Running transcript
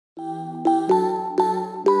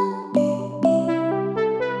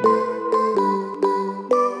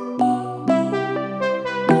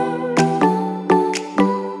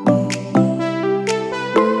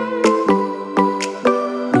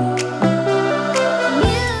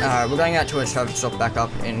Alright, we're going out to a traffic stop back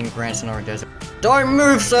up in Grand Sonora Desert. Don't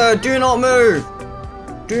move, sir! Do not move!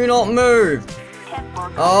 Do not move!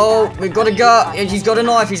 Oh, we've got a gun. He's got a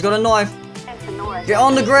knife, he's got a knife. Get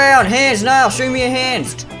on the ground! Hands now! Show me your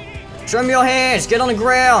hands! Show me your hands! Get on the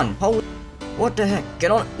ground! Holy... What the heck?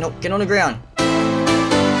 Get on... No, get on the ground.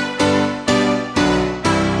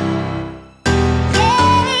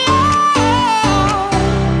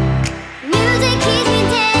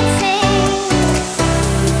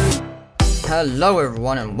 Hello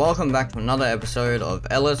everyone and welcome back to another episode of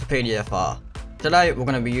LSPDFR. Today we're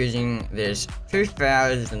going to be using this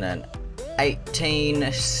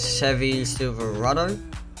 2018 Chevy Silverado.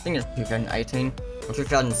 I think it's 2018 or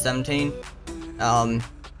 2017. But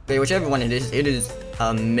whichever one it is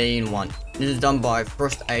a mean one. This is done by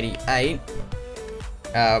Frost88.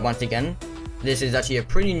 Once again, this is actually a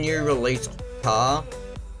pretty new released car.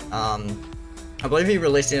 I believe he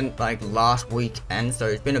released it like last weekend, so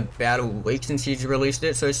it's been about a week since he's released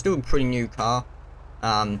it, so it's still a pretty new car.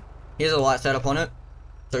 Here's a light setup on it.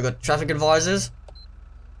 So we've got traffic advisors,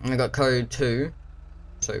 and we've got code 2.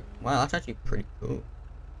 So, wow, that's actually pretty cool.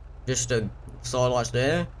 Just the side lights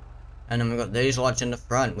there, and then we've got these lights in the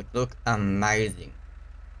front, which look amazing.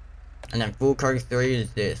 And then full code 3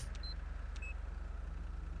 is this.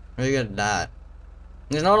 Look at that.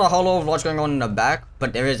 There's not a whole lot of lights going on in the back,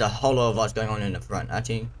 but there is a whole lot of lights going on in the front.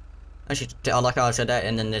 Actually, I like how I said that,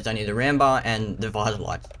 and then there's only the ram bar and the visor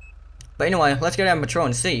lights. But anyway, let's get out and patrol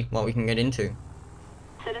and see what we can get into.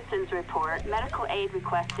 Citizens report, medical aid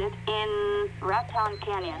requested in Raptown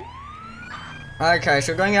Canyon. Okay,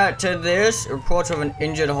 so going out to this, reports of an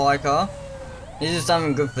injured hiker. This is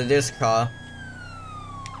something good for this car.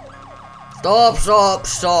 Stop, stop,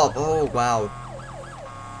 stop! Oh, wow.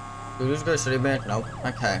 Did this go city band? Nope.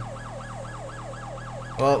 Okay.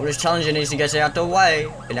 Well, this challenger needs to get out the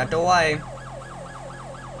way. Get out the way.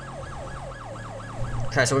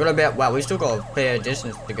 Okay, so we got about... Wow, we still got a fair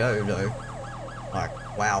distance to go, though. Like,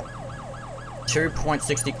 wow.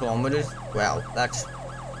 2.60 kilometers. Wow, that's...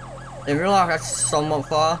 In real life, that's somewhat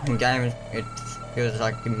far. In game, it feels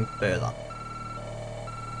like even further.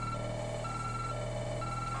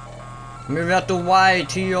 Move out the way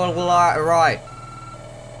to your right.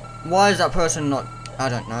 Why is that person not... I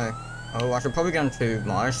don't know. Oh, I should probably go into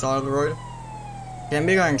my side of the road. Yeah,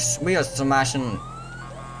 we are smashing...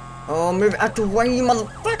 Oh, move out the way, you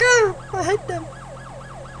motherfucker! I hate them.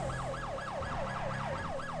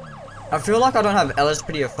 I feel like I don't have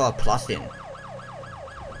LSPDFR Plus in.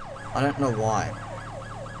 I don't know why.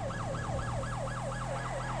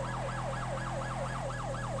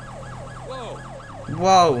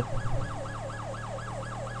 Whoa.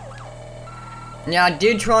 Now I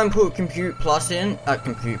did try and put Compute Plus in,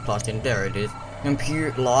 there it is,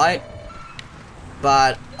 Compute Lite,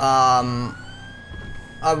 but I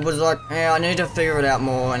was like, yeah, I need to figure it out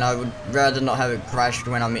more, and I would rather not have it crashed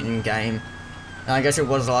when I'm in game. And I guess it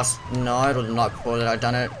was last night or the night before that I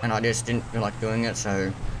done it, and I just didn't feel like doing it,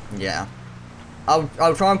 so yeah.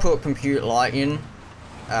 I'll try and put Compute Lite in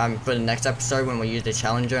for the next episode when we use the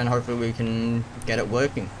Challenger, and hopefully we can get it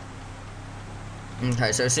working.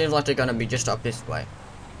 Okay, so it seems like they're gonna be just up this way.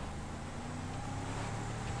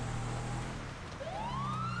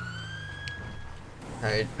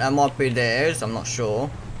 Okay, that might be theirs, I'm not sure.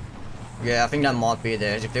 Yeah, I think that might be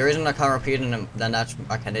theirs. If there isn't a car up here, then that's...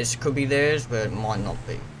 Okay, this could be theirs, but it might not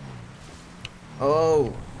be.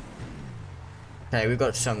 Oh! Okay, we've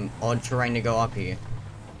got some odd terrain to go up here.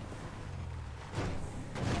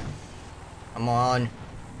 Come on.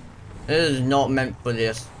 This is not meant for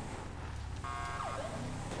this.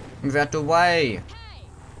 Move out the way.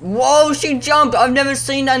 Whoa, she jumped! I've never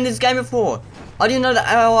seen that in this game before. I didn't know that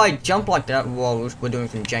AI jumped like that. Whoa, we're doing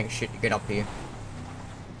some jank shit to get up here.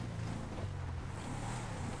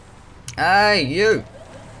 Hey, you!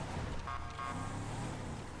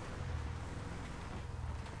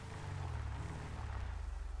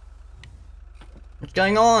 What's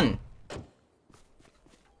going on?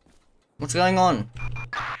 What's going on?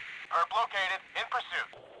 Perp located, in pursuit.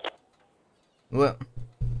 What?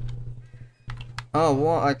 Oh,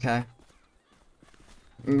 what? Okay.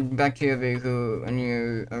 Back to your vehicle and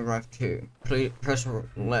you arrive too. Please press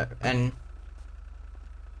left and...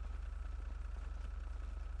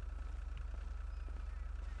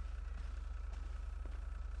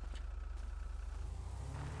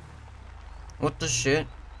 What the shit?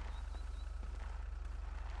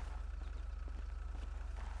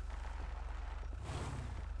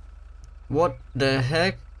 What the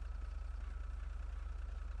heck?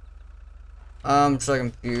 I'm so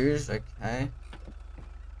confused, okay.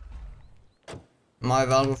 Am I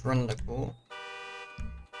available for another call?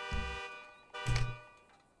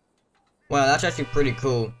 Wow, that's actually pretty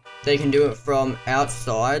cool. They can do it from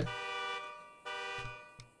outside.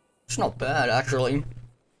 It's not bad, actually.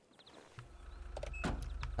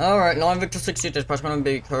 Alright, 9 Victor 60, this press going to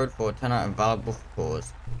be code for 10 out available for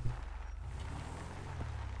cause.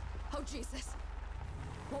 Oh Jesus.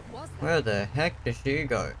 What was that? Where the heck did she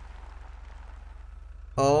go?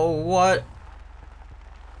 Oh, what?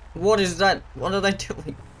 What is that? What are they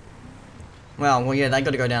doing? Well, yeah, they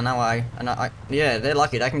gotta go down that way. And yeah, they're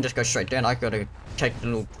lucky, they can just go straight down. I gotta take the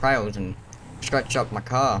little trails and scratch up my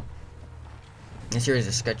car. This here is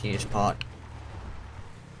the sketchiest part.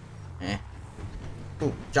 Yeah.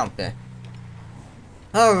 Ooh, jump there.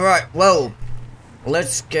 Alright, well,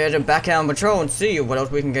 let's get back out on patrol and see what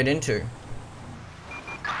else we can get into.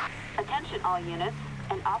 Attention all units.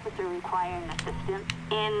 An officer requiring assistance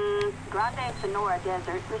in Grande Sonora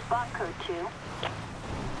Desert. Response code 2.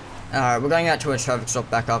 Alright, we're going out to a traffic stop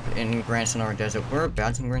back up in Grand Sonora Desert.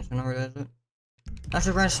 Whereabouts in Grand Sonora Desert? That's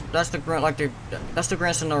the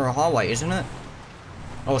Grand Sonora Highway, isn't it?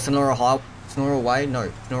 Oh, Sonora Way?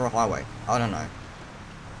 No, Sonora Highway. I don't know.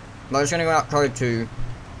 But it's gonna go out code 2,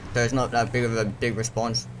 so it's not that big of a big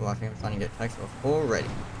response. Well, I think I'm starting to get text off already.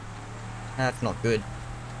 That's not good.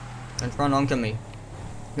 Don't try and honk at me.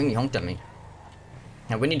 I think he honked at me.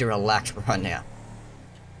 Now we need to relax right now.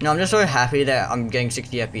 No, I'm just so happy that I'm getting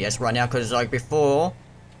 60 FPS right now, because like before,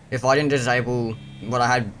 if I didn't disable what I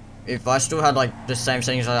had, if I still had like the same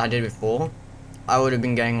settings that I did before, I would have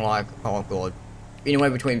been getting like, oh god, anywhere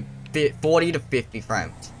between 40 to 50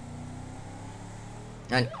 frames.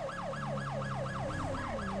 And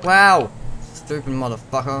wow, stupid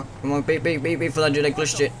motherfucker! Come on, beep beep beep beep for that dude that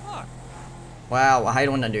glitched it. Wow, I hate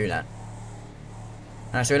when they do that.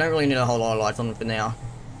 Alright, so we don't really need a whole lot of lights on for now.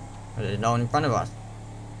 There's no one in front of us.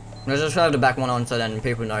 Let's just have the back one on so then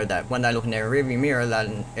people know that when they look in their rearview mirror that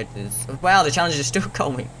it is... Wow, the challenge is still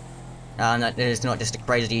going. And that it is not just a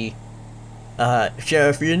crazy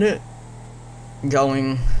sheriff unit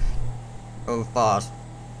going over fast.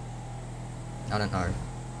 I don't know.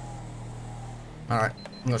 Alright,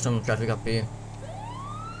 we got some traffic up here.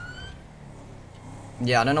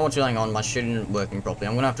 Yeah, I don't know what's going on, my shit isn't working properly.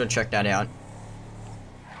 I'm gonna have to check that out.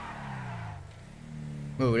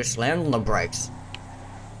 Ooh, just slammed on the brakes.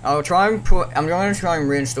 I'm going to try and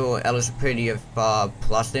reinstall LSPDFR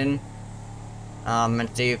Plus in.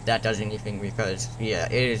 And see if that does anything, because, yeah,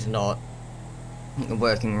 it is not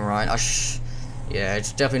working right. Yeah,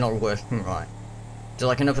 it's definitely not working right. So,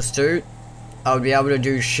 like in a pursuit, I would be able to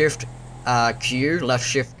do Shift Q, left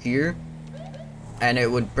Shift Q, and it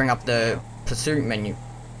would bring up the pursuit menu.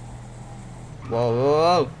 Whoa,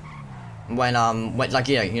 whoa, whoa. When like,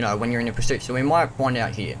 yeah, you know, when you're in a pursuit, so we might find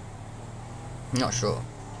out here. Not sure.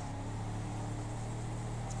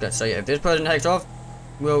 But, so yeah, if this person takes off,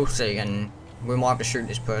 we'll see, and we might have to shoot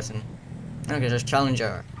this person. Okay, just challenge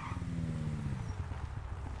her.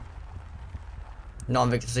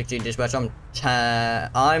 Non-Victor 60 dispatch,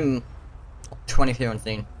 I'm 23 on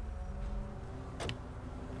scene.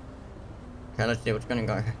 Okay, let's see what's gonna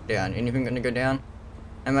go down. Anything gonna go down?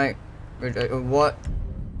 Hey mate, what?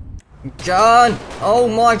 Gun! Oh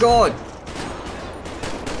my god!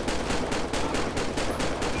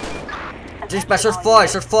 Dispatch, shot fired,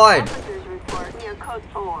 shot fired!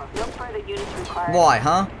 Why,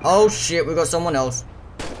 huh? Oh shit, we got someone else.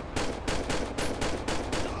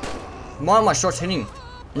 Why are my shots hitting?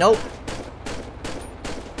 Nope.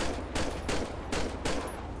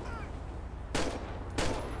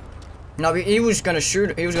 No, he was gonna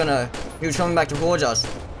shoot, he was coming back towards us.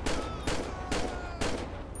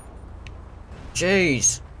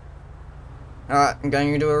 Jeez. Alright, I'm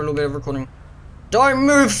going to do a little bit of recording. Don't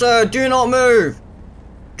move, sir! Do not move!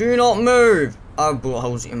 Do not move! I have bullet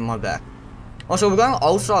holes in my back. Also, we're going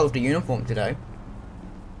old style with the uniform today.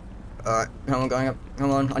 Alright, come on, going up. Come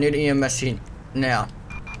on, I need an EMS here now.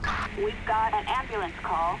 We've got an ambulance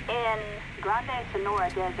call in Grande Sonora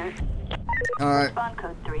Desert. Alright. Respond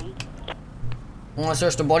code 3. I'm gonna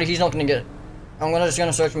search the body, he's not gonna get... I'm just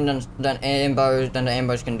gonna search him, then the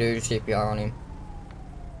ambos can do CPR on him.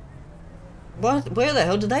 What? Where the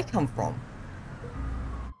hell did they come from?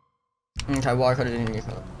 Okay, why could it in your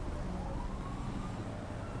color?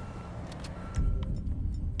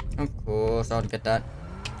 Of course, I'll get that.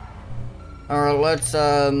 Alright, let's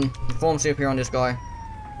perform CPR on this guy.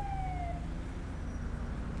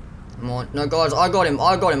 Come on. No, guys, I got him,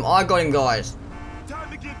 guys.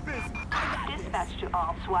 Time to get busy. Dispatch to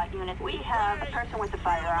all SWAT units. We have a person with a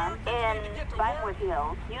firearm in Vinewood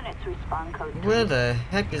Hills. Units respond code 3. Where the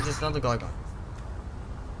heck is this other guy going?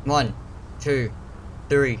 1, 2,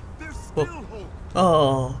 3, 4.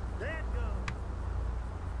 Oh.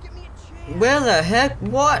 Where the heck?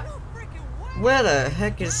 What? Where the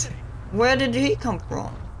heck is... Where did he come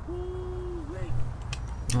from?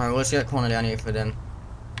 Alright, let's get corner down here for them.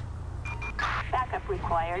 Backup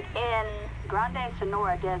required in Grande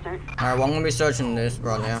Sonora Desert. Alright, well, I'm gonna be searching this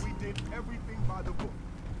right now.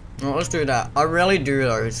 Well, let's do that. I rarely do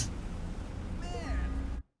those.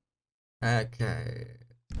 Okay.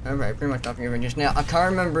 Alright, pretty much nothing even just now. I can't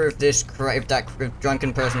remember if this if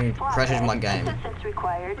drunken person crashes my game. Assistance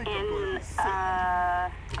required in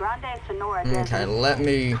Grande Sonora Desert. Okay, let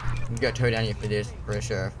me get her down here for this, for a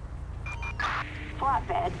sheriff.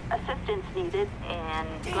 Flatbed, assistance needed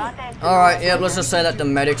in Grande Sonora. Alright, yeah, let's just say that the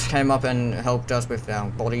medics came up and helped us with our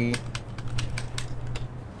body.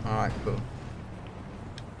 Alright, cool.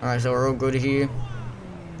 Alright, so we're all good here.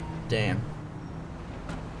 Damn.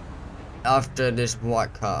 After this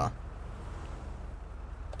white car.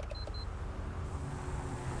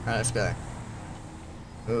 Alright, let's go.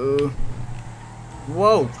 Ooh.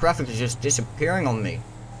 Whoa, traffic is just disappearing on me.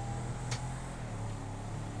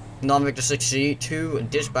 Non-Victor 62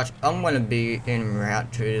 dispatch. I'm gonna be en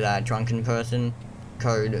route to that drunken person.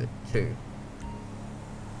 Code 2.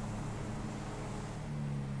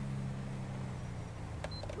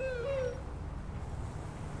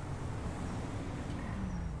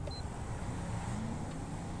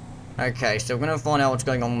 Okay, so we're gonna find out what's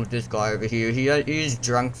going on with this guy over here. He's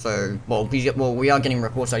drunk, so well, we are getting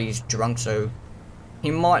reports that he's drunk, so he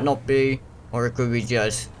might not be, or it could be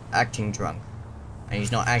just acting drunk, and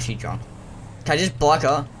he's not actually drunk. Okay, this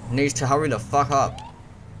biker needs to hurry the fuck up.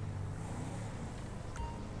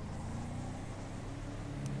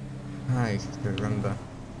 I can remember.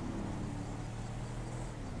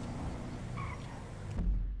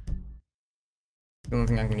 I don't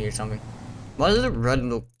think I can use something. Why does the red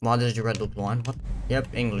look? Why does the red look blind? What? Yep,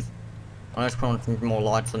 English. Let's put on some more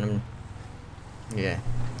lights on him. Yeah.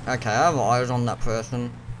 Okay, I have eyes on that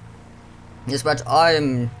person. Dispatch, I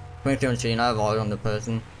am 2017. I have eyes on the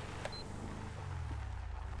person.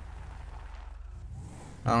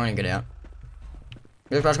 I'm gonna get out.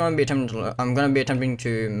 Dispatch, I'm gonna be attempting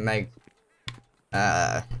to make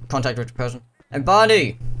contact with the person. Hey,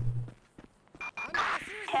 buddy.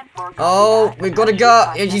 Oh, we got a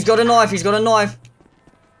guy. He's got a knife. He's got a knife.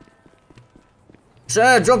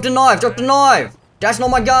 Sir, drop the knife. Drop the knife. That's not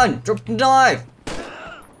my gun. Drop the knife.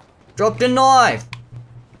 Drop the knife.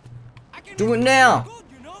 Do it now.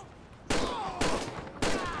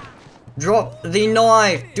 Drop the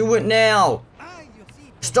knife. Do it now.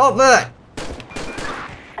 Stop it.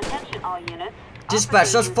 Attention all units. Dispatch,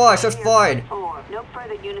 shots fired. Shots fired. No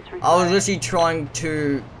further units required. I was literally trying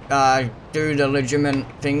to do the legitimate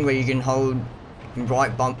thing where you can hold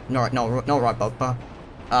right bump, not right bumper,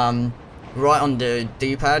 right on the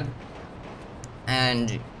D-pad,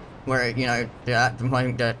 and where, you know,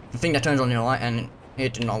 the thing that turns on your light, and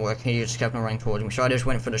it did not work. He just kept on running towards me, so I just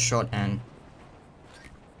went for the shot, and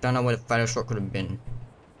don't know where the fatal shot could have been.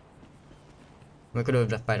 Where could have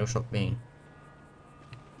the fatal shot been?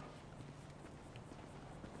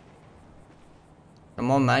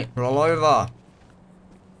 Come on, mate, roll over.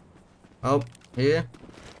 Oh, here.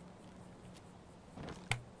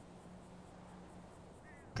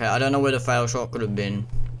 Okay, I don't know where the fail shot could have been.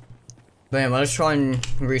 But anyway, let's try and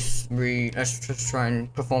let's just try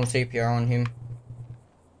and perform CPR on him.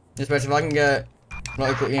 Dispatch, if I can get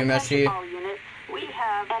local EMS here. All units, we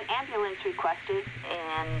have an ambulance requested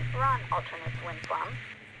and run alternates wind farm.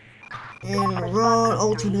 And run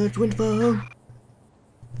alternate wind farm.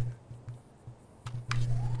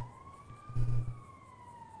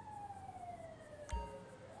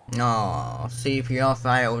 No, CPR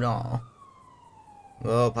failed. Oh.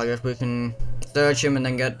 Well, I guess we can search him and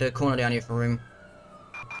then get the corner down here for him.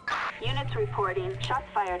 Units reporting shots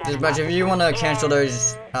fired at Dispatch, if you want to cancel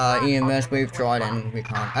those EMS, we've tried and we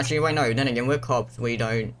can't. Actually, wait, no. Then again, we're cops. We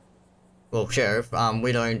don't. Well, sheriff.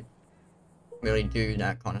 We don't really do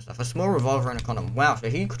that kind of stuff. A small revolver and a condom. Wow, so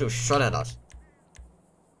he could have shot at us.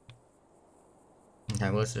 Okay,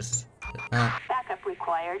 well, let's just. Backup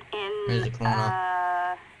required in. Here's the corner.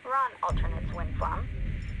 Run alternates wind farm.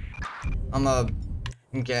 I'm gonna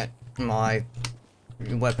get my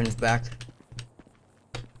weapons back.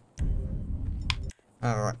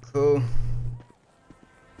 Alright, cool.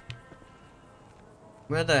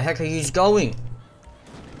 Where the heck are you going?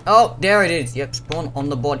 Oh, there it is. Yep, spawn on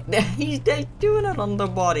the body. They're doing it on the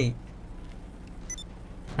body.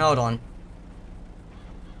 Hold on.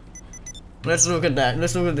 Let's look at that.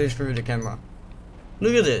 Let's look at this through the camera.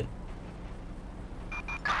 Look at it.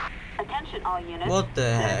 Attention all units. What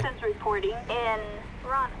the heck? Citizens reporting in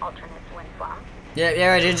run alternates wind farm. Yeah,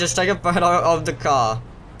 yeah, it is. Just take a photo of the car.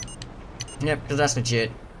 Yep, because that's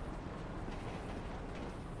legit.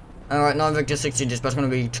 Alright, 9 Victor 60 dispatch gonna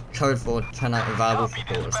be code for 10-8 available for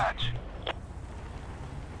LP calls. dispatch.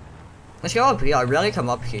 Let's go up here. I rarely come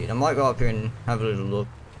up here. I might go up here and have a little look.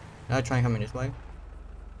 Did I try and come in this way?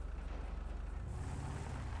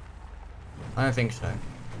 I don't think so.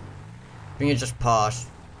 I think it just passed.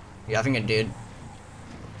 Yeah, I think it did.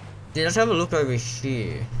 Yeah, let's have a look over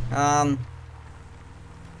here.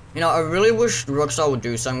 You know, I really wish Rockstar would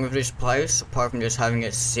do something with this place, apart from just having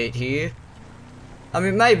it sit here. I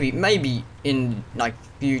mean, maybe in, like,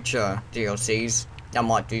 future DLCs, I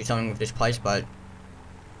might do something with this place, but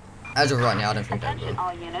as of right now, I don't think they Attention will.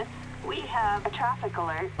 all units. We have a traffic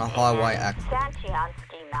alert. A highway in accident. Sanchi on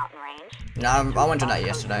Ski Mountain Range. No, I went to that Code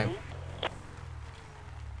yesterday. 3.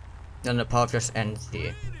 Then the path just ends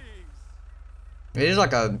here. It is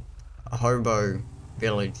like a hobo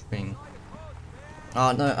village thing.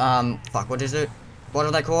 Oh no, fuck, what is it? What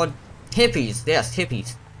are they called? Hippies, yes,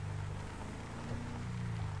 hippies.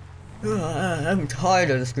 I'm tired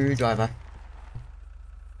of the screwdriver.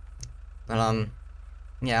 But,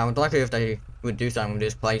 yeah, I would like it if they would do something with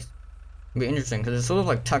this place. It'd be interesting, because it's sort of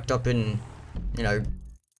like tucked up in, you know,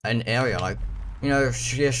 an area, like, you know,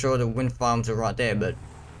 yeah, sure, the wind farms are right there, but,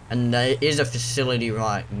 and there is a facility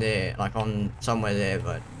right there, like on somewhere there,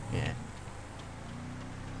 but, yeah.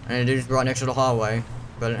 And it is right next to the highway,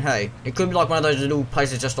 but hey, it could be like one of those little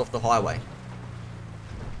places just off the highway.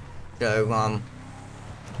 So,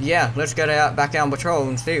 yeah, let's get out, back out on patrol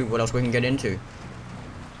and see what else we can get into.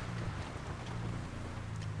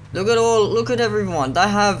 Look at everyone, they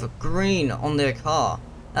have green on their car.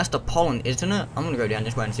 That's the pollen, isn't it? I'm gonna go down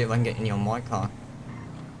this way and see if I can get any on my car.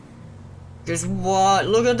 Cause what?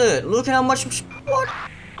 Look at it, look at how much, what?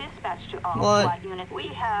 Dispatch to all What? SWAT units. We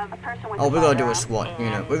have a person with Oh, a we gotta do a firearm SWAT in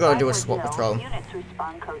unit. We gotta do a Vinewood SWAT Hills. patrol. Units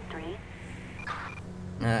respond code 3.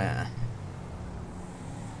 Yeah.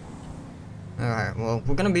 Alright, well,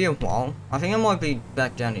 we're gonna be a while. I think I might be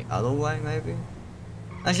back down the other way, maybe.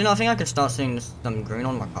 Actually, no, I think I can start seeing some green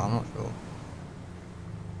on my car, I'm not sure.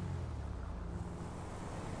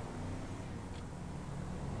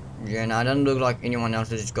 Yeah, no, it doesn't look like anyone else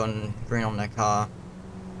has gotten green on their car.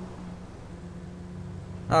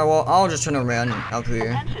 Alright, well, I'll just turn around up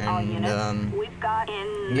here, Attention all and, units. We've got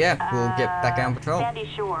in, yeah, we'll get back out on patrol. Sandy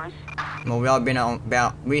Shores. Well, we have been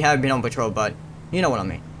on patrol, but you know what I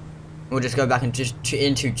mean. We'll just go back into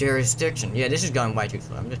jurisdiction. Yeah, this is going way too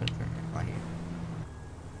slow. I'm just gonna turn it right here.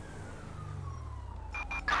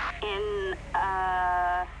 In,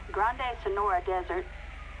 Grande Sonora Desert.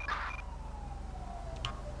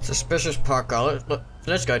 Suspicious park.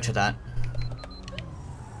 Let's go to that.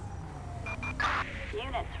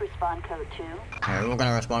 Units respond code 2. Okay, we're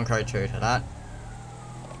gonna respond code 2 to that.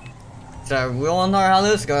 So we all know how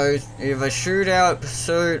this goes. Either shootout,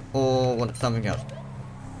 pursuit, or what? Something else.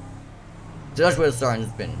 So that's where the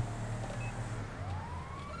siren's been.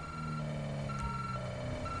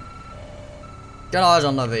 Get eyes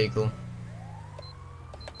on the vehicle.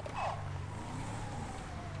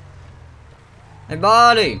 Hey,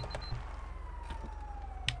 buddy!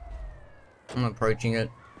 I'm approaching it.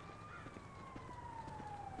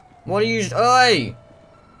 What are you? Oi!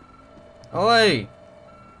 Oi!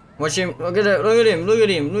 Watch him! Look at it! Look at him! Look at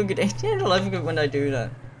him! Look at him! I love it when they do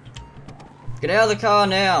that. Get out of the car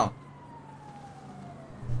now!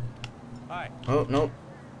 Hi. Oh no!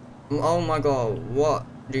 Oh my god! What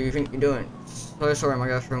do you think you're doing? So sorry, my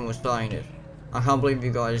girlfriend was saying this. I can't believe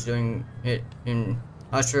you guys doing it in.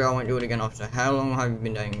 I swear I won't do it again, officer. How long have you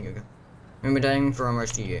been dating you? We've been dating for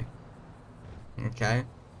almost a year. Okay.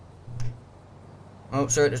 Oh,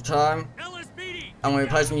 so at the time, LSPD. I'm going to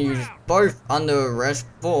be placing you both under arrest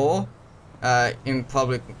for,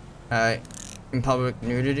 public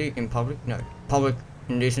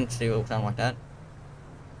indecency or something like that.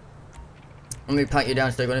 Let me pat you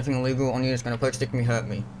down so you got anything illegal on you that's going to poke, stick me, hurt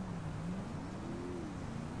me.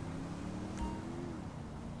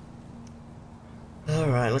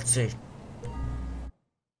 Alright, let's see.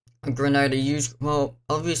 A grenade used, well,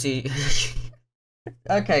 obviously,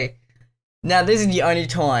 okay. Now this is the only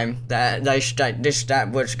time that they this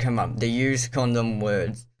stat words come up. They use condom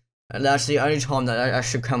words. And that's the only time that I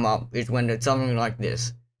should come up is when it's something like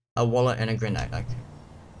this. A wallet and a grenade, like.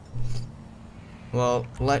 Well,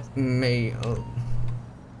 let me, oh.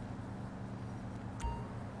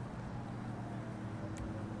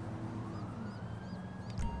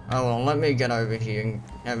 Oh well, let me get over here and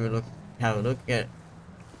have a look at.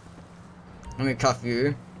 Let me cuff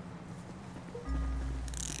you.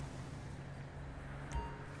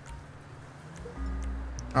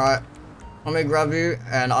 Alright, let me grab you,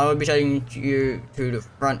 and I will be taking you to the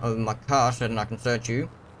front of my car so that I can search you.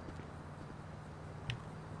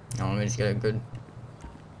 Now let me just get a good.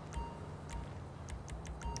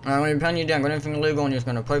 I'm gonna pen you down, got anything illegal and you're just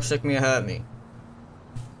gonna poke, stick me or hurt me.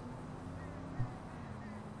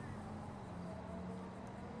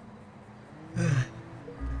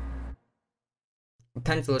 A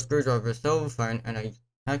pencil, a screwdriver, a cell phone, and a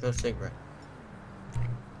pack of cigarette.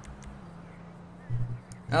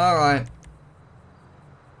 Alright.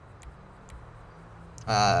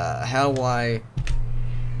 How do I...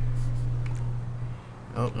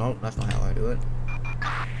 Oh, no, that's not how I do it.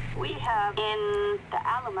 We have in the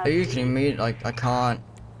Alamo. Are you kidding me? Like, I can't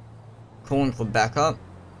call him for backup?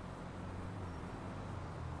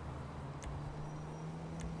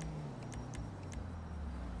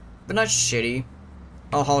 But that's shitty.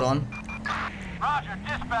 Oh, hold on. Roger,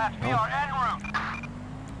 dispatch, we are en route.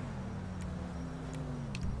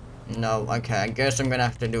 No, okay, I guess I'm gonna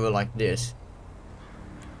have to do it like this.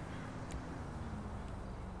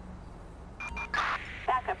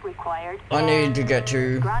 Backup required. I need to get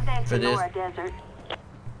to Grande for this. Sonora Desert.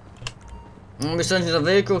 I'm gonna be sent to the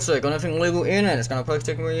vehicle, so got nothing legal in it. It's gonna poke,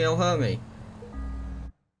 stick me or hurt me.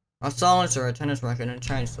 A silencer, a tennis racket, and a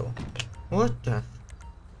chainsaw. What the?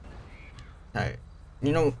 Hey,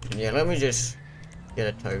 you know, yeah, let me just get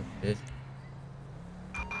a tow for this.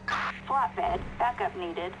 Flatbed. Backup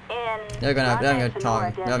needed. In They're having a Grande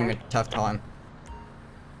time. Sonora They're having a Desert. tough time.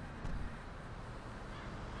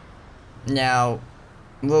 Now,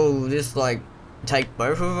 will this like take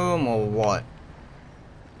both of them or what?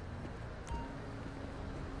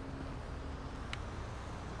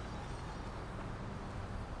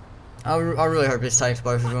 I really hope this takes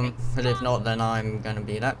both of them, because if not, then I'm gonna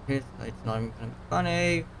be that pissed. It's not even gonna be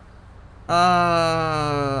funny. I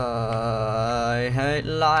hate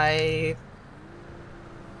life.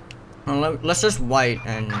 Well, let's just wait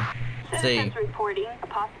and see. Citizens reporting a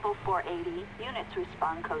possible 480. Units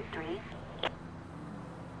respond code 3.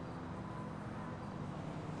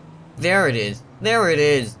 There it is. There it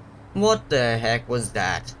is. What the heck was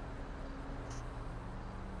that?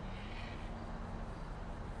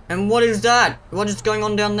 And what is that? What is going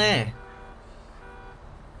on down there?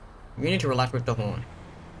 You need to relax with the horn.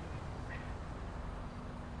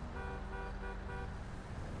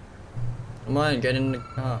 Come on, get in the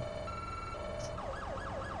car.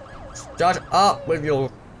 Start up with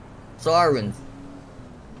your sirens.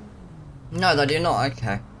 No, they did not.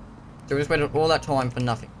 Okay. So we just waited all that time for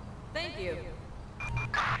nothing. Thank you.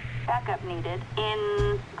 Backup needed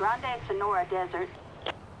in Grande Sonora Desert.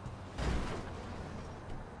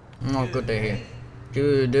 Oh, good to hear.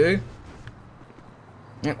 Good.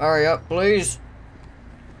 Yep, hurry up, please.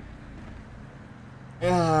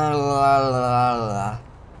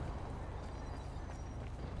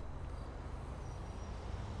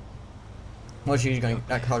 What,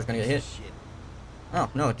 that car's gonna get hit? Oh,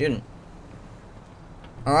 no, it didn't.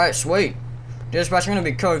 Alright, sweet. Dispatch, gonna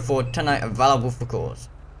be code for tonight available for calls.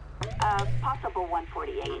 Possible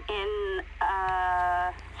 148 in,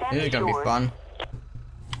 Sandy This is gonna be Shores. fun.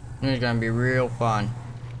 This is gonna be real fun.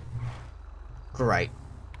 Great.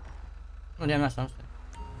 Oh damn, that's sunset.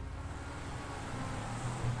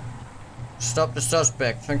 Stop the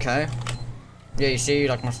suspect, okay. Yeah, you see,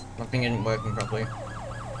 like my thing isn't working properly.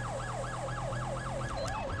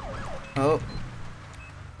 Oh.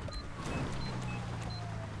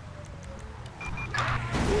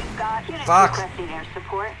 We've got units Fuck. requesting air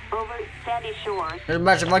support over Sandy Shores.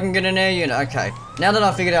 Dispatch, if I can get an air unit, okay. Now that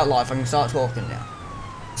I've figured out life, I can start talking now.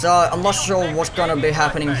 So, I'm not sure what's gonna be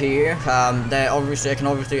happening here. They can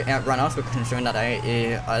obviously outrun us, but considering that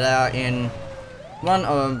they are in one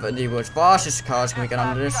of the world's fastest cars. Can we get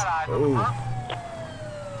under this? Ooh.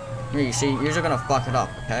 You see, you're just gonna fuck it up,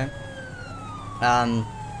 okay?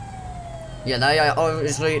 Yeah, they're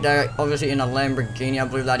obviously in a Lamborghini, I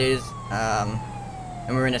believe that is.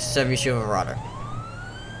 And we're in a Chevy Silverado.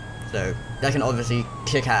 So, they can obviously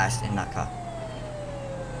kick ass in that car.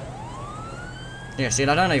 Yeah, see,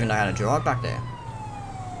 I don't even know how to drive back there.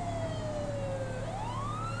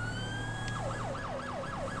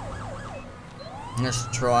 Let's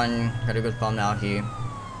try and get a good thumbnail here.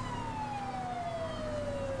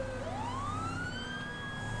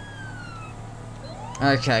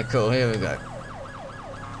 Okay, cool, here we go.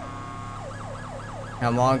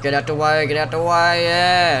 Come on, get out the way,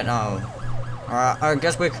 yeah! No. Alright, I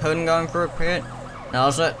guess we couldn't go in for a pit. Now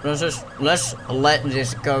let's let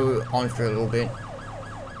this go on for a little bit.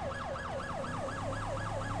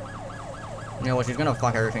 You know what, she's gonna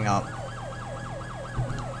fuck everything up.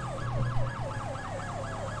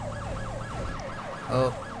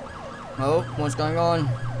 Oh, what's going on?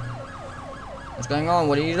 What's going on?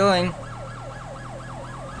 What are you doing?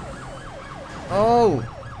 Oh!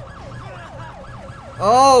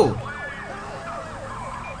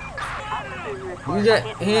 Officers You get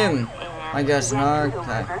him. I guess no.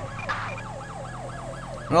 Okay.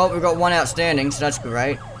 Well, we've got one outstanding, so that's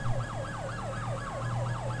great.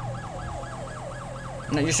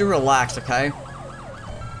 No, you should relax, okay?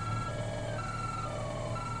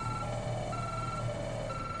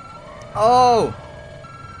 Oh!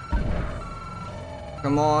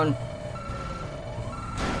 Come on.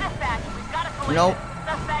 Dispatch, we've got a collision. Nope.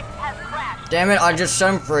 Suspect has crashed. Damn it, I just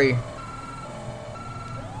set him free.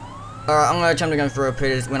 Alright, I'm gonna attempt to go through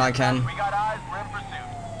Peters when I can. We got eyes, we're in pursuit.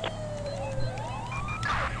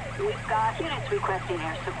 We've got units requesting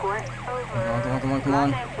air support. Over. Come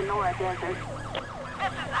on. Rendezvous Sonora Desert.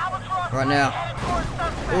 This is Albatross. Right now. Headed towards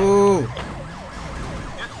suspect. Ooh.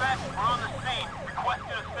 Dispatch, we're on the scene.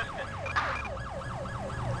 Requesting assistance.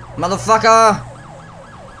 Motherfucker!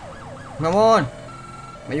 Come on!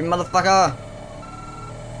 You motherfucker!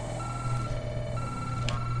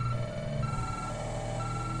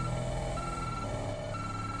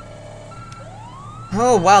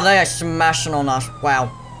 Oh wow, they are smashing on us. Wow.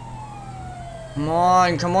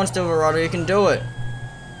 Come on, Silverado, you can do it.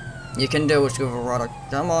 You can do it, Silverado.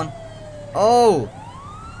 Come on. Oh!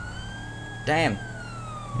 Damn.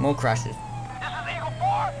 More crashes. This is Eagle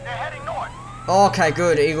 4. They're heading north. Okay,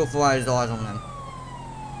 good. Eagle 4 has eyes on them.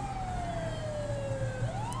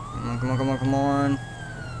 Come on.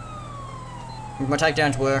 My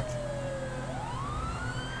takedowns work.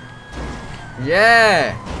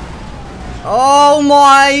 Yeah! Oh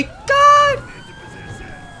my god!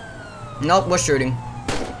 Nope, we're shooting.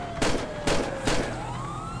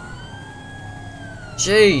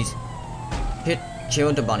 Jeez.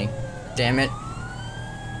 Killed the bunny. Damn it.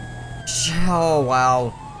 Oh,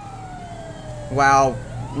 wow. Wow.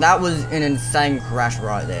 That was an insane crash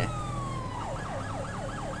right there.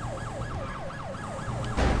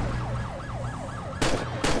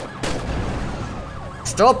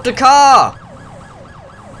 Stop the car!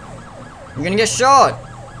 You're gonna get shot!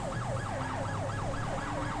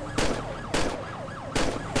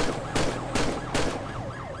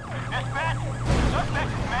 Dispatch,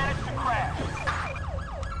 suspect has managed to crash.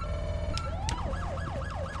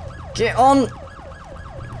 Get on!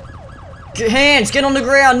 Hands! Get on the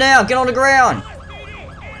ground now! Get on the ground!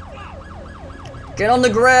 Get on the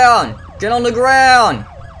ground! Get on the ground!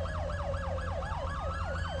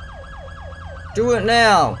 Do it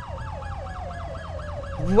now!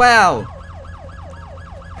 Wow!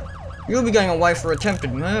 You'll be going away for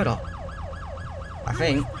attempted murder. I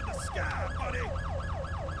think.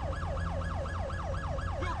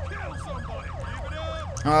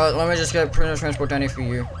 Alright, let me just get prisoner transport down here for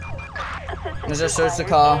you. Let's just search the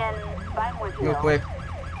car. Real quick.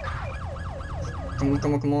 Come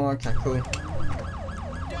on. Okay, cool.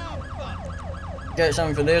 Get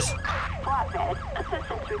something for this. Flatbed.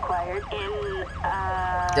 Assistance required in,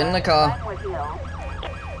 Get in the car.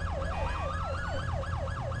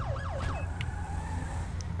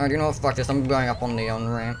 Alright, you know what? Fuck this. I'm going up on the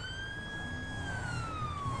ramp.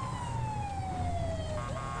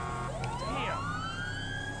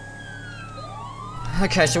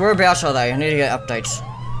 Okay, so whereabouts are they? I need to get updates.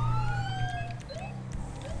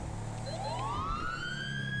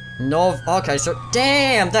 North. Okay, so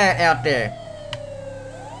damn, they're out there.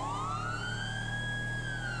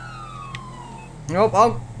 Nope,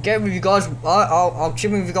 I'll get with you guys. I'll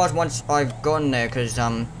chip with you guys once I've gotten there, cause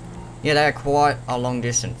yeah, they're quite a long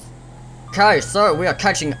distance. Okay, so we are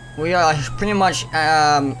pretty much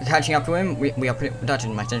catching up to him. We are pretty. That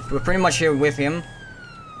didn't make sense. We're pretty much here with him.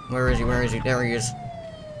 Where is he? There he is.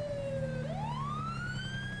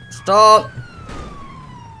 Stop!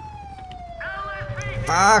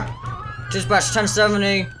 Fuck! Dispatch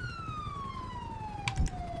 1070.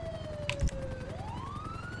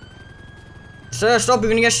 Sir, stop!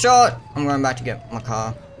 You're gonna get shot. I'm going back to get my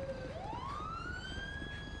car.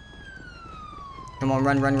 Come on,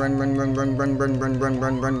 run,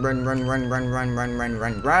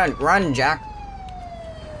 Jack.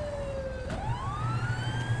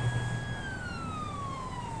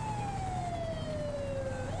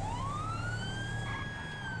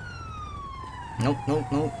 Nope.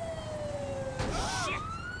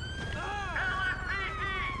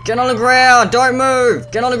 Get on the ground! Don't move!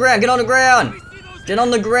 Get on the ground! Get on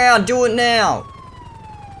the ground! Do it now!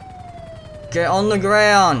 Get on the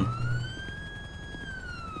ground!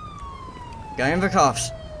 Go in for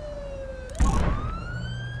cuffs.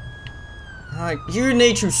 Alright, you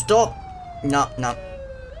need to stop. No,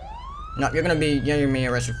 you're gonna be getting me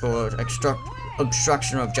arrested for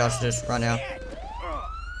obstruction of justice right now.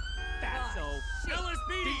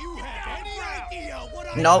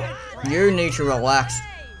 Nope, you need to relax.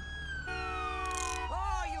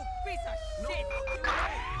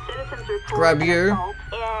 Citizens report Grab an you. assault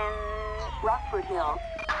in Rockford Hills.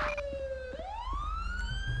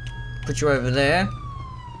 Put you over there.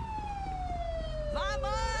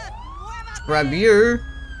 Grab you.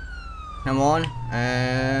 Come on.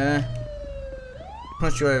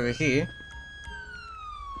 Put you over here.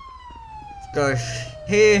 Let's go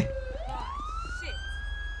here.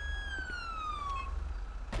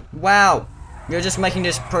 Wow. You're just making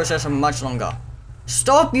this process much longer.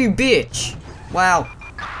 Stop, you bitch! Wow.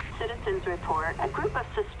 Citizens report a group of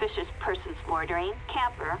suspicious persons loitering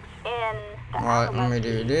camper in the Alright, let me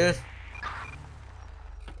do this.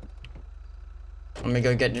 Let me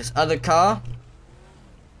go get this other car.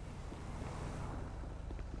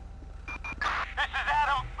 This is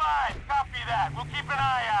Adult 5. Copy that. We'll keep an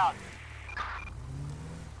eye out.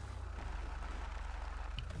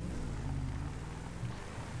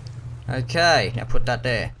 Okay, now put that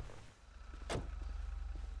there.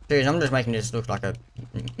 Dude, I'm just making this look like a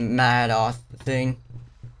mad ass thing.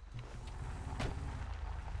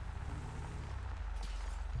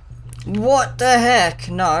 What the heck?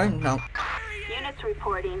 No. Units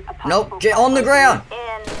reporting a Nope, get on the ground!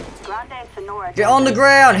 In Grande Sonora. Get on the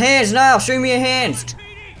ground! Hands now! Show me your hands!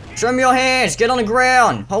 Show me your hands! Get on the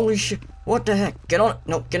ground! Holy shit! What the heck? Get on!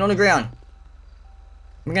 No, get on the ground!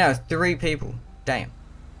 We're gonna have 3 people. Damn.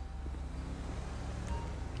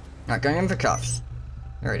 Alright, going in for cuffs.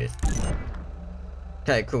 There it is.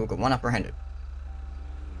 Okay, cool, we've got one apprehended.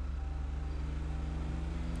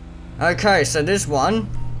 Okay, so this one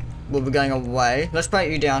will be going away. Let's pat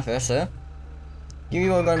you down first, sir.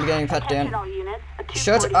 You are going to be getting pat down.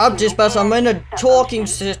 Shut up, Dispatch, I'm in a talking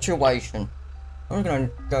situation. I'm gonna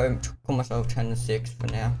go and call myself 10-6 for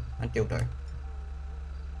now. Until though.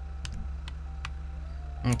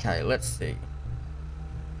 Okay, let's see.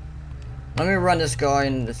 Let me run this guy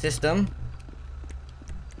in the system.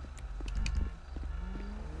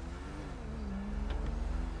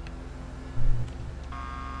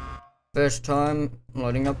 First time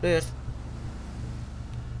loading up this.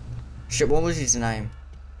 Shit, what was his name?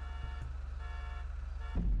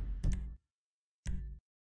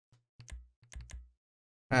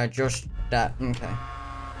 Just that, okay.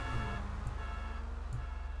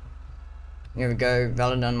 Here we go,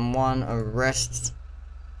 valid on 1, arrests.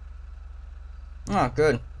 Oh,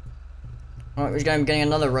 good. Alright, we're going to be getting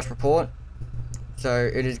another arrest report. So,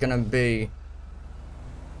 it is going to be...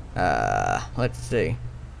 let's see.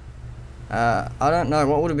 I don't know,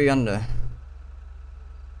 what would it be under?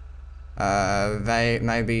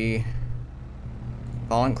 Maybe...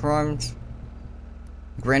 violent crimes?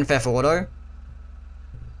 Grand Theft Auto?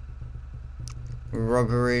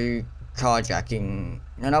 Robbery, carjacking.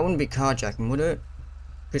 No, that wouldn't be carjacking, would it?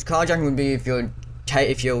 Because carjacking would be if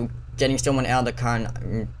you're getting someone out of the car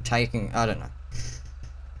and taking. I don't know.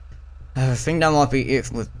 I think that might be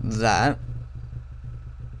it with that.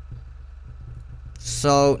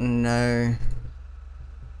 So no.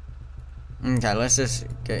 Okay, let's just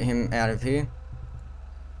get him out of here.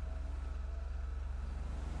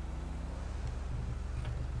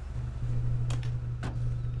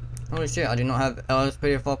 Holy shit, I do not have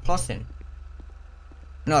LSPDFR Plus in.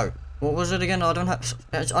 No. What was it again? I don't have...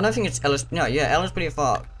 I don't think it's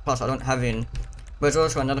LSPDFR Plus I don't have in. But it's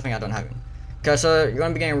also another thing I don't have in. Okay, so you're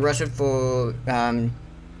going to be getting arrested for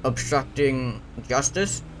obstructing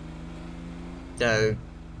justice. So,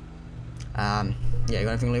 yeah, you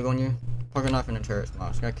got anything illegal on you? Pocket knife and a terrorist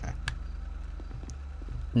mask, okay.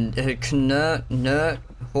 Knert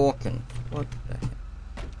Hawkins. What the heck?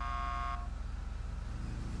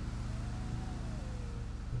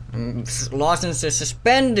 License is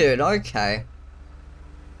suspended, okay.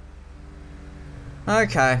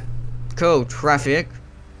 Okay. Cool, traffic.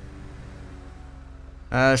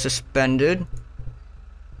 Suspended.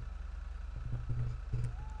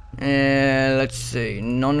 Let's see,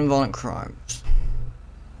 non-violent crimes.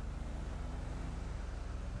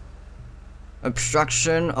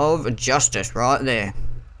 Obstruction of justice, right there.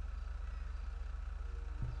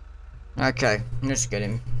 Okay, let's get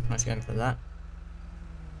him. Let's get him for that.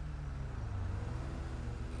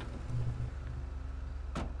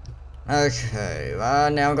 Okay,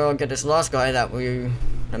 now I'm gonna get this last guy the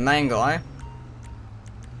main guy.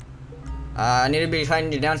 I need to be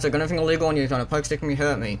taking you down, so got anything illegal on you, trying to poke stick me,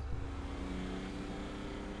 hurt me.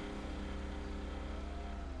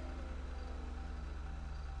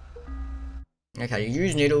 Okay, you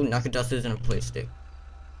use needle, knuckle dusters, and a police stick.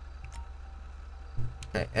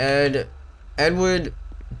 Okay, Edward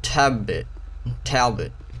Talbot?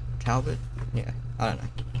 Yeah, I don't know.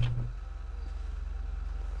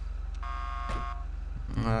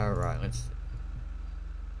 Alright, let's see.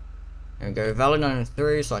 There we go, valid on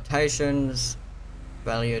 3 citations.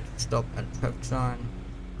 failure to stop at traffic sign.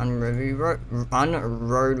 Unworthy road vehicle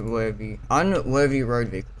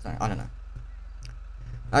sign. I don't know.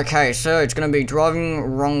 Okay, so it's gonna be driving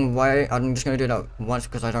wrong way. I'm just gonna do that once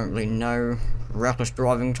because I don't really know. Reckless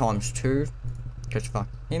driving ×2. Because fuck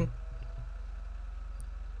him.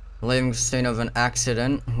 Leaving scene of an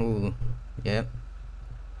accident. Ooh, yep.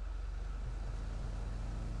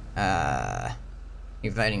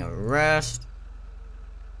 Evading arrest.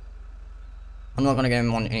 I'm not gonna get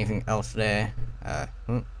him on anything else there.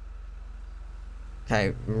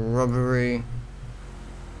 Okay, robbery.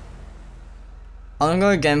 I'm gonna go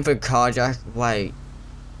again for carjack. Wait.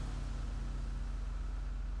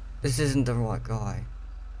 This isn't the right guy.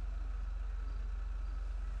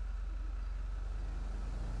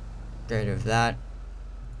 Get rid of that.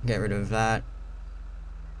 Get rid of that.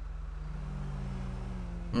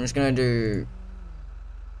 I'm just gonna do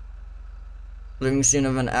living scene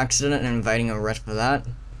of an accident and invading arrest for that.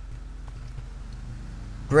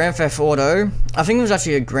 Grand Theft Auto. I think it was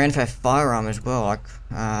actually a Grand Theft firearm as well. Like,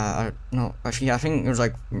 no, actually, I think it was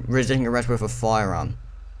like resisting arrest with a firearm.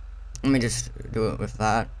 Let me just do it with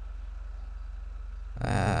that.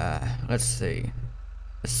 Let's see.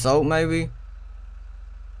 Assault, maybe?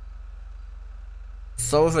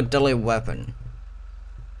 Assault with a deadly weapon.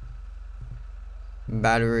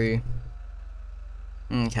 Battery.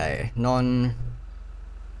 Okay, no.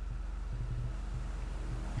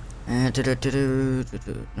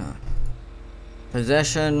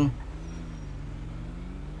 Possession.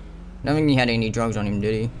 Don't think he had any drugs on him,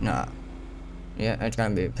 did he? Nah. Yeah, it's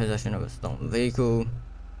gonna be possession of a stolen vehicle.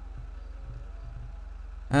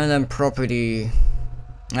 And then property.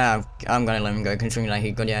 I'm gonna let him go considering that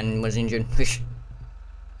he got out and was injured.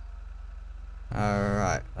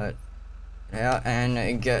 Alright, let's out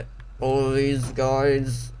and get all of these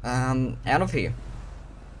guys out of here.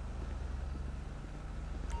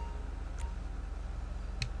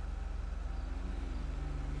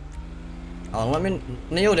 Oh, let me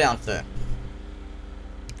kneel down, sir.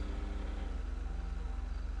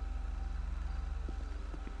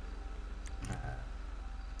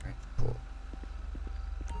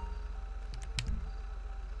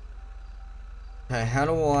 Okay, how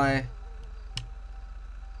do I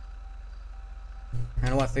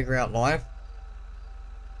figure out life?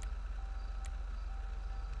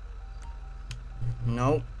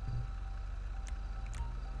 Nope.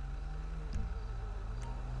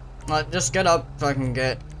 Just get up so I can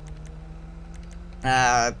get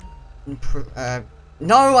no,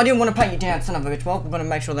 I didn't want to pat you down, son of a bitch. Well, we're gonna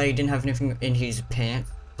make sure that he didn't have anything in his pants,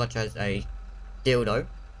 such as a dildo.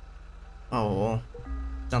 Or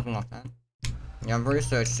something like that. Yeah, I've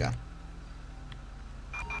researched ya.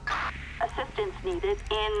 Assistance needed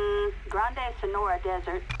in Grande Sonora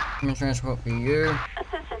Desert. I'm transport for you.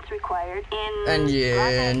 Assistance required in and yeah,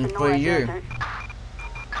 Grande and for Sonora you. Desert.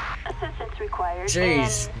 Assistance required.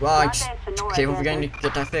 Jeez, right. Keep on forgetting to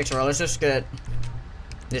get that fixed. Alright, let's just get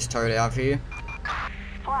this toad out here.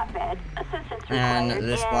 Flatbed. Assistance required. And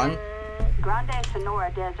this one. Grande Sonora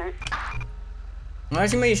Desert.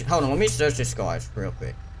 Actually, hold on, let me search this guys real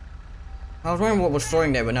quick. I was wondering what was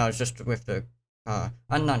throwing there, but no, it's just with the a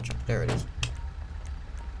nunchuck. There it is.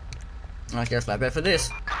 Let's get a flatbed for this.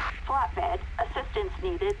 Flatbed. Assistance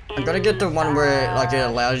needed. I gotta get the one where like it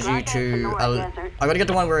allows you to. I gotta get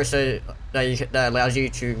the one where it says that allows you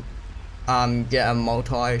to get a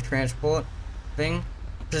multi-transport thing.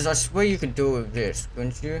 Because I swear you could do it with this,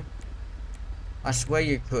 couldn't you? I swear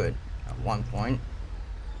you could at one point.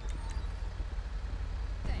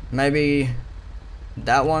 Maybe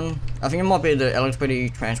that one. I think it might be the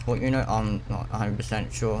LSPD transport unit. I'm not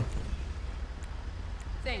 100% sure.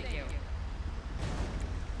 Thank you.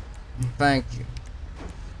 Thank you.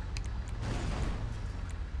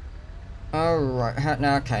 Alright,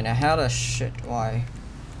 now okay, now how the shit do I...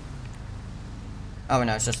 Oh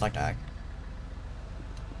no, it's just like that.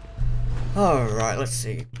 Alright, let's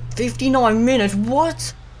see. 59 minutes,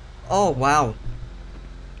 what? Oh wow.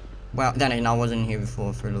 Wow, Danny, I wasn't here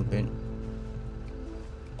before for a little bit.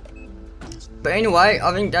 But anyway,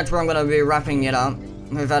 I think that's where I'm gonna be wrapping it up.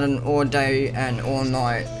 We've had an all day and all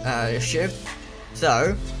night shift.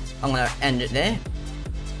 So, I'm gonna end it there.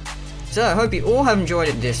 So, I hope you all have enjoyed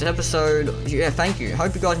this episode. Yeah, thank you.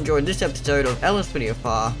 Hope you guys enjoyed this episode of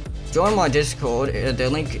LSPDFR. Join my Discord. The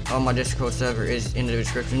link on my Discord server is in the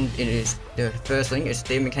description. It is the first link. It's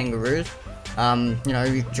Steve McKangaroos. You know,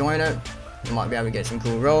 if you join it, you might be able to get some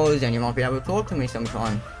cool roles, and you might be able to talk to me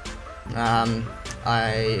sometime.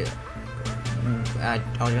 I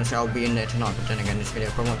was gonna say I'll be in there tonight, but then again, this video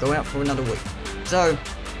probably won't go out for another week. So,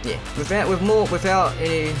 yeah, without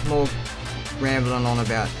any more rambling on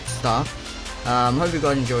about stuff, Hope you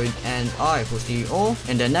guys enjoyed, and I will see you all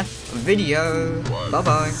in the next video. Bye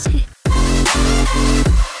bye.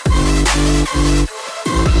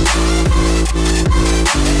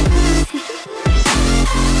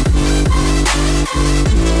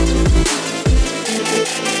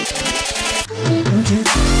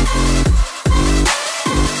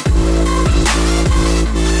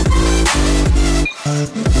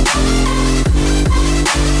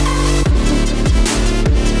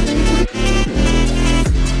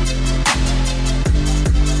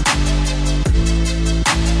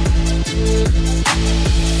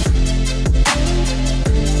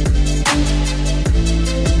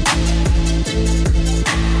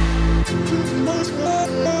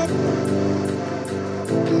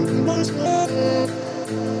 Monster.